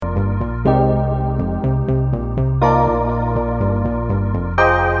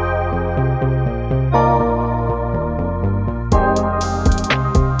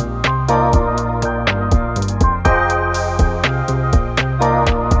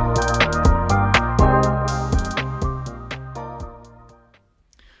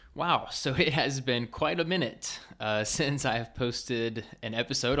Wow, so it has been quite a minute since I have posted an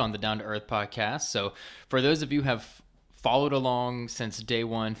episode on the Down to Earth podcast. So, for those of you who have followed along since day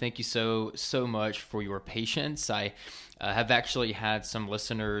one, thank you so much for your patience. I have actually had some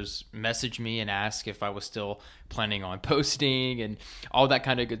listeners message me and ask if I was still planning on posting and all that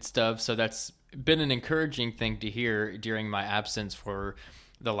kind of good stuff. So that's been an encouraging thing to hear during my absence for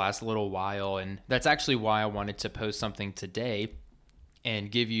the last little while, and that's actually why I wanted to post something today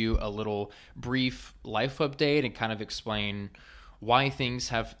and give you a little brief life update and kind of explain why things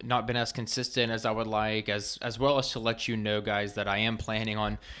have not been as consistent as I would like, as well as to let you know, guys, that I am planning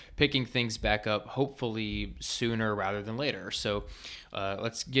on picking things back up, hopefully sooner rather than later. So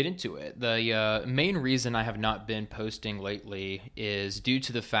let's get into it. The main reason I have not been posting lately is due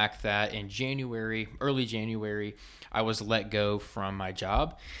to the fact that in January, early January, I was let go from my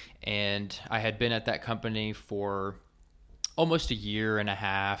job, and I had been at that company for almost a year and a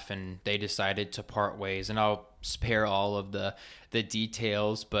half, and they decided to part ways, and I'll spare all of the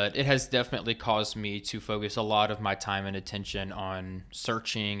details, but it has definitely caused me to focus a lot of my time and attention on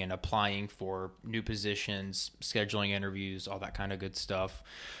searching and applying for new positions, scheduling interviews, all that kind of good stuff.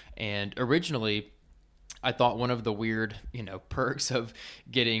 And originally, I thought one of the weird, perks of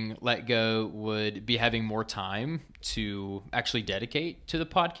getting let go would be having more time to actually dedicate to the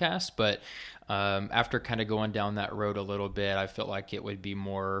podcast. But after kind of going down that road a little bit, I felt like it would be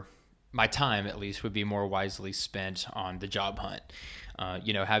more, my time at least, would be more wisely spent on the job hunt.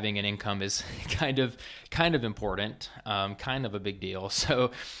 Having an income is kind of important, kind of a big deal.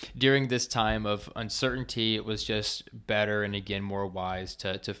 So during this time of uncertainty, it was just better and again more wise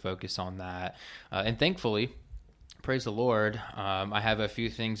to focus on that. And thankfully, praise the Lord, I have a few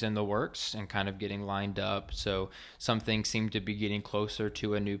things in the works and kind of getting lined up. So some things seem to be getting closer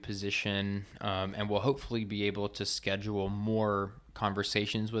to a new position, and we'll hopefully be able to schedule more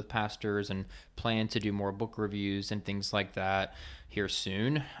conversations with pastors and plan to do more book reviews and things like that here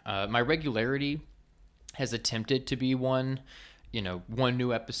soon. My regularity has attempted to be one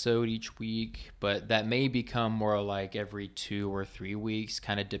new episode each week, but that may become more like every 2 or 3 weeks,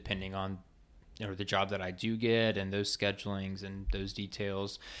 kind of depending on the job that I do get and those schedulings and those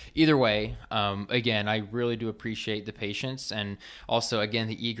details. Either way, again, I really do appreciate the patience and also, again,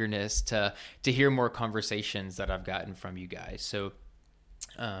 the eagerness to hear more conversations that I've gotten from you guys. So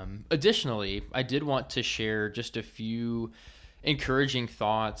additionally, I did want to share just a few encouraging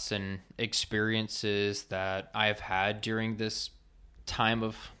thoughts and experiences that I have had during this time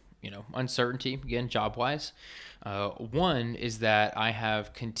of uncertainty, again, job-wise. One is that I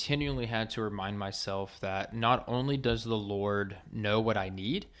have continually had to remind myself that not only does the Lord know what I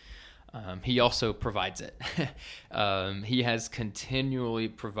need, He also provides it. He has continually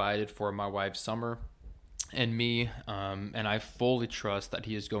provided for my wife, Summer, and me, and I fully trust that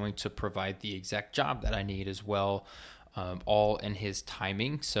He is going to provide the exact job that I need as well, all in His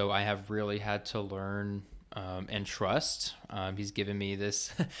timing. So I have really had to learn and trust. He's given me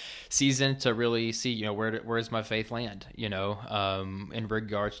this season to really see, where does my faith land, in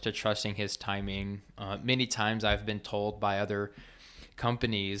regards to trusting His timing. Many times I've been told by other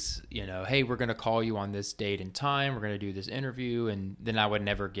companies, hey, we're going to call you on this date and time. We're going to do this interview. And then I would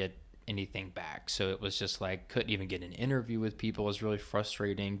never get anything back. So it was just like, couldn't even get an interview with people. It was really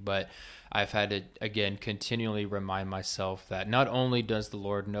frustrating, but I've had to, again, continually remind myself that not only does the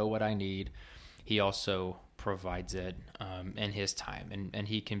Lord know what I need, He also provides it in His time, and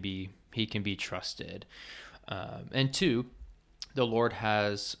He can be trusted. And two, the Lord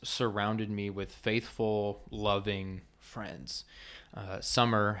has surrounded me with faithful, loving friends.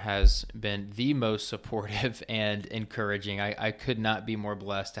 Summer has been the most supportive and encouraging. I could not be more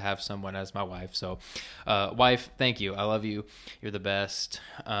blessed to have someone as my wife. So, wife, thank you. I love you. You're the best.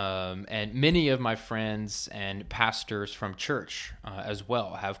 And many of my friends and pastors from church as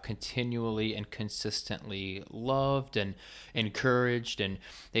well have continually and consistently loved and encouraged, and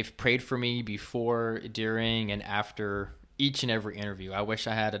they've prayed for me before, during, and after each and every interview. I wish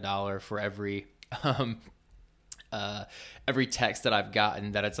I had $1 for every text that I've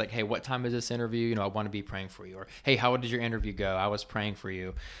gotten that it's like, hey, what time is this interview? I want to be praying for you. Or, hey, how did your interview go? I was praying for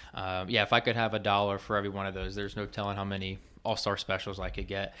you. If I could have $1 for every one of those, there's no telling how many all-star specials I could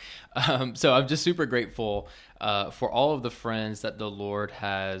get. So I'm just super grateful for all of the friends that the Lord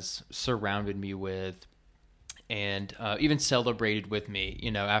has surrounded me with, and even celebrated with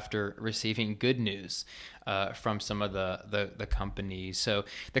me, after receiving good news from some of the companies. So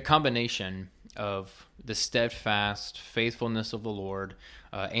the combination of the steadfast faithfulness of the Lord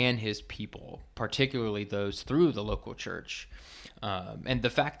and His people, particularly those through the local church, and the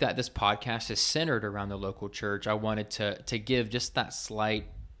fact that this podcast is centered around the local church, I wanted to give just that slight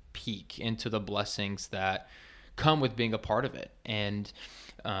peek into the blessings that come with being a part of it. And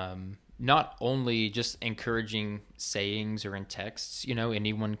not only just encouraging sayings or in texts,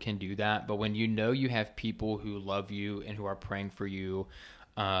 anyone can do that, but when you have people who love you and who are praying for you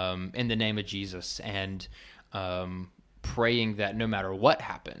in the name of Jesus, and praying that no matter what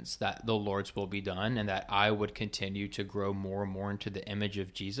happens, that the Lord's will be done, and that I would continue to grow more and more into the image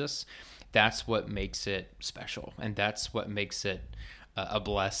of Jesus, that's what makes it special. And that's what makes it a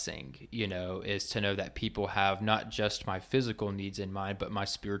blessing, is to know that people have not just my physical needs in mind, but my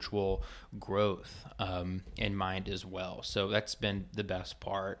spiritual growth in mind as well. So that's been the best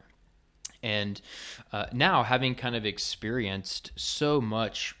part. And now, having kind of experienced so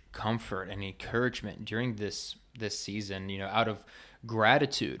much comfort and encouragement during this season, out of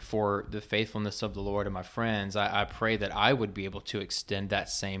gratitude for the faithfulness of the Lord and my friends, I pray that I would be able to extend that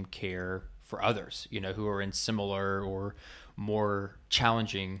same care for others, who are in similar or more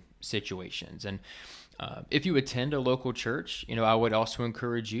challenging situations. And if you attend a local church, I would also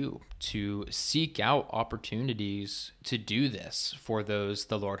encourage you to seek out opportunities to do this for those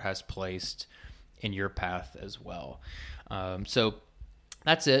the Lord has placed in your path as well. So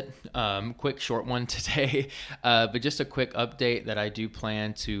that's it. Quick, short one today, but just a quick update that I do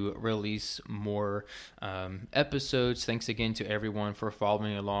plan to release more episodes. Thanks again to everyone for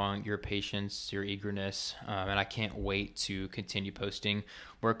following along, your patience, your eagerness, and I can't wait to continue posting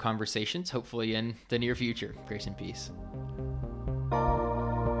more conversations, hopefully in the near future. Grace and peace.